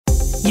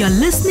You're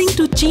listening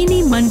to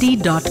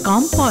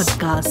ChiniMandi.com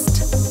podcast.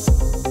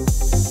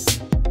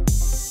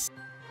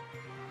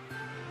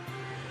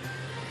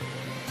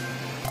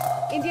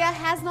 India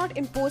has not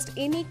imposed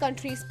any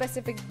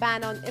country-specific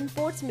ban on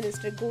imports,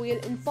 Minister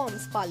Goyal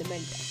informs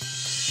Parliament.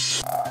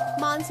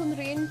 Monsoon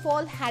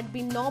rainfall had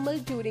been normal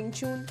during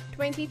June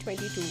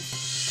 2022.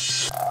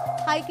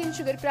 Hike in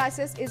sugar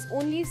prices is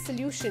only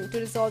solution to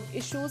resolve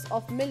issues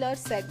of millers,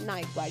 said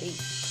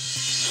Naikwadi.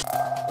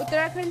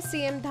 Uttarakhand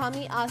CM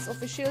Dhami asks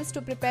officials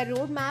to prepare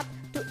roadmap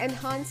to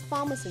enhance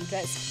farmers'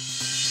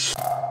 interest.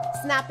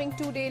 Snapping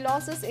two-day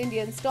losses,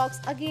 Indian stocks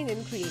again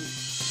in green.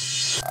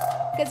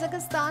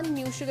 Kazakhstan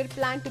new sugar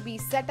plant to be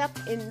set up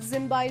in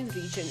Zimbail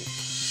region.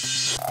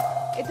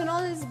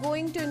 Ethanol is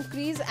going to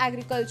increase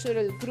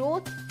agricultural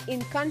growth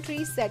in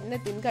country, said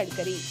Nitin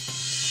Gadkari.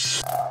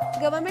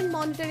 Government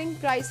monitoring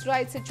price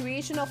rise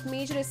situation of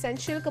major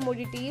essential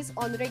commodities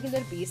on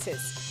regular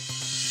basis.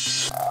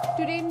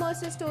 To read more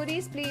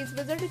stories, please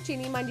visit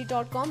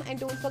ChiniMandi.com and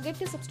don't forget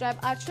to subscribe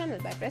our channel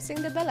by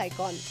pressing the bell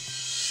icon.